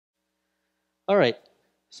All right,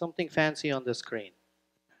 something fancy on the screen.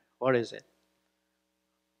 What is it?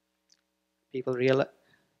 People realize,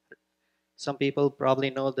 some people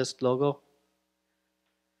probably know this logo.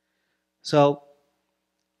 So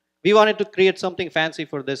we wanted to create something fancy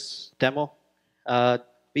for this demo.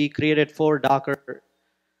 We created 4 Docker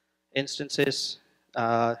instances.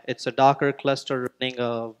 It's a Docker cluster running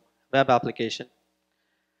a web application,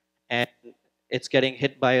 and it's getting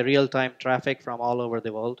hit by real-time traffic from all over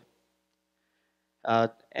the world.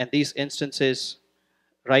 And these instances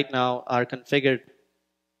right now are configured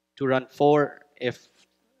to run 4. If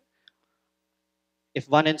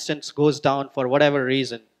one instance goes down for whatever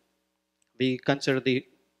reason, we consider the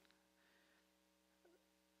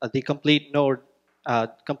complete node,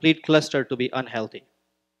 complete cluster to be unhealthy.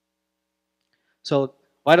 So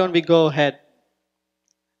why don't we go ahead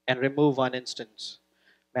and remove one instance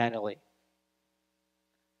manually?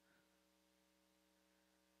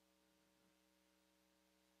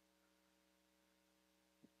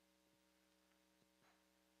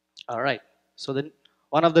 All right. So then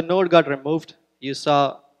one of the node got removed. You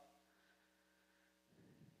saw.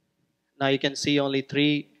 Now you can see only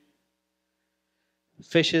 3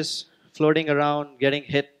 fishes floating around getting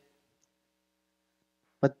hit.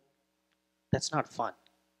 But that's not fun.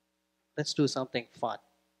 Let's do something fun.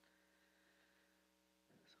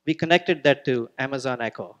 We connected that to Amazon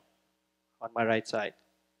Echo on my right side.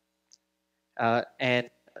 And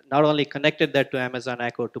not only connected that to Amazon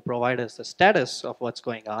Echo to provide us the status of what's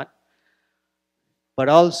going on, but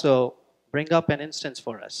also bring up an instance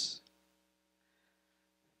for us.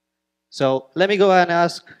 So let me go and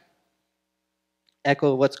ask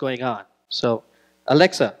Echo what's going on. So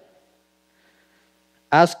Alexa,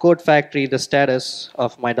 ask Code Factory the status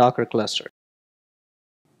of my Docker cluster.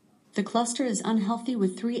 The cluster is unhealthy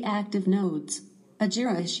with 3 active nodes. A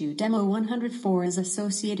Jira issue demo 104 is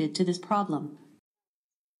associated to this problem.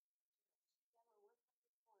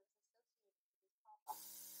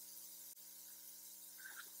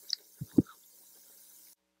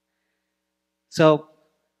 So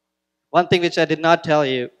one thing which I did not tell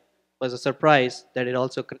you was a surprise that it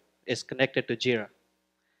also is connected to Jira.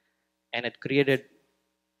 And it created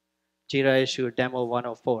Jira issue demo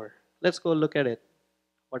 104. Let's go look at it.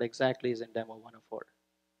 What exactly is in demo 104?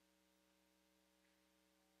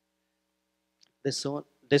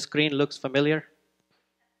 This screen looks familiar.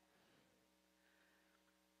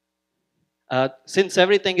 Since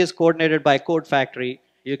everything is coordinated by Code Factory,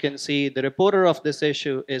 you can see the reporter of this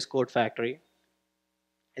issue is Code Factory.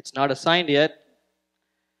 It's not assigned yet.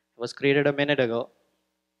 It was created a minute ago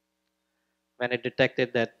when it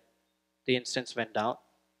detected that the instance went down.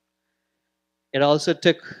 It also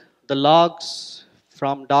took the logs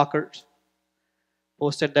from Docker,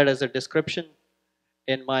 posted that as a description.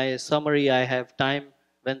 In my summary, I have time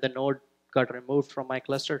when the node got removed from my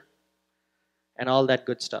cluster and all that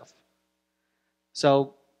good stuff.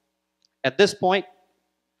 So at this point,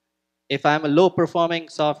 if I'm a low-performing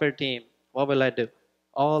software team, what will I do?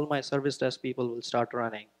 All my service desk people will start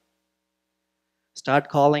running. Start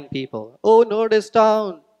calling people. Oh, node is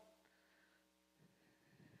down.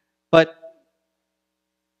 But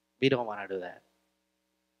we don't want to do that.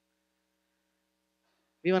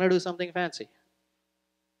 We want to do something fancy.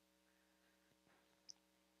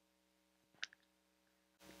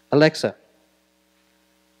 Alexa,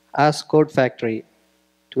 ask Code Factory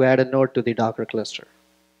to add a node to the Docker cluster.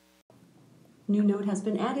 New node has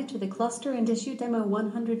been added to the cluster and issue demo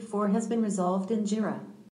 104 has been resolved in Jira.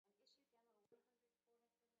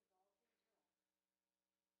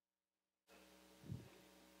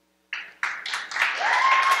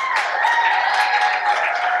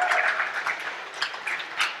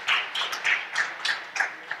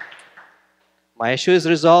 My issue is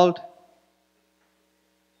resolved.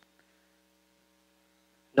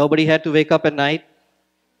 Nobody had to wake up at night,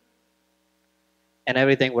 and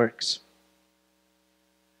everything works.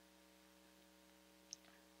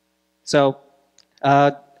 So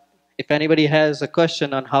if anybody has a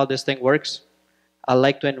question on how this thing works, I'd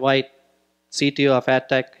like to invite CTO of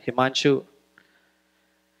Addteq, Himanshu,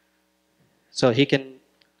 so he can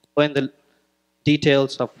go in the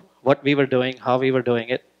details of what we were doing, how we were doing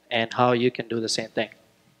it, and how you can do the same thing.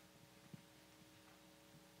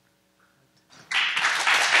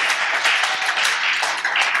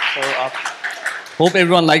 So, hope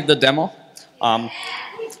everyone liked the demo.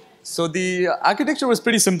 So the architecture was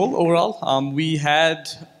pretty simple overall. We had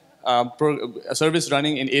a service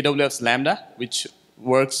running in AWS Lambda, which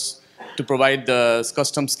works to provide the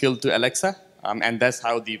custom skill to Alexa, and that's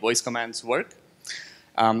how the voice commands work.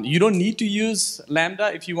 You don't need to use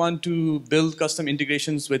Lambda if you want to build custom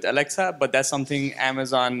integrations with Alexa, but that's something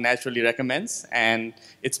Amazon naturally recommends, and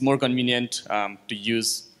it's more convenient to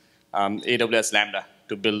use AWS Lambda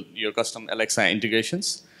to build your custom Alexa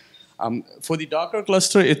integrations. For the Docker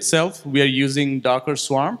cluster itself, we are using Docker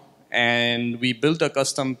Swarm, and we built a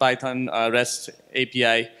custom Python REST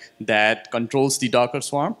API that controls the Docker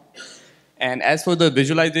Swarm. And as for the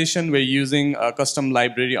visualization, we're using a custom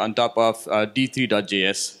library on top of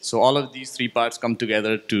d3.js. So all of these three parts come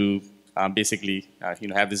together to basically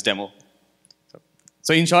have this demo.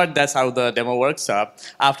 So in short, that's how the demo works.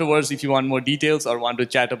 Afterwards, if you want more details or want to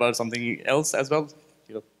chat about something else as well,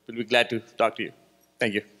 we'll be glad to talk to you.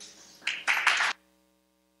 Thank you.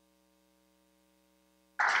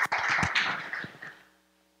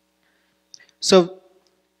 So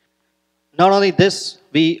not only this,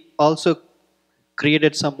 we also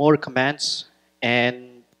created some more commands,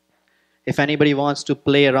 and if anybody wants to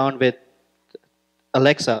play around with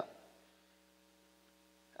Alexa,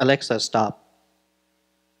 Alexa, stop.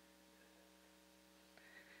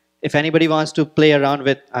 If anybody wants to play around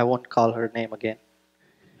with, I won't call her name again.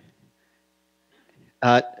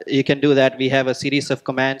 You can do that. We have a series of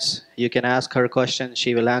commands. You can ask her questions.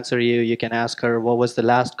 She will answer you. You can ask her, what was the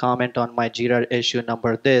last comment on my Jira issue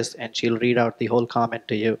number this, and she'll read out the whole comment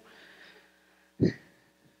to you.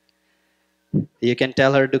 You can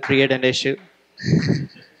tell her to create an issue.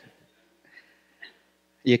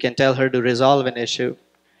 You can tell her to resolve an issue.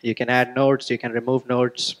 You can add notes. You can remove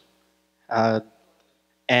notes.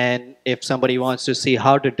 And if somebody wants to see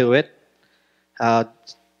how to do it,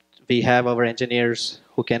 we have our engineers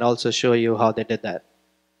who can also show you how they did that.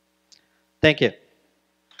 Thank you.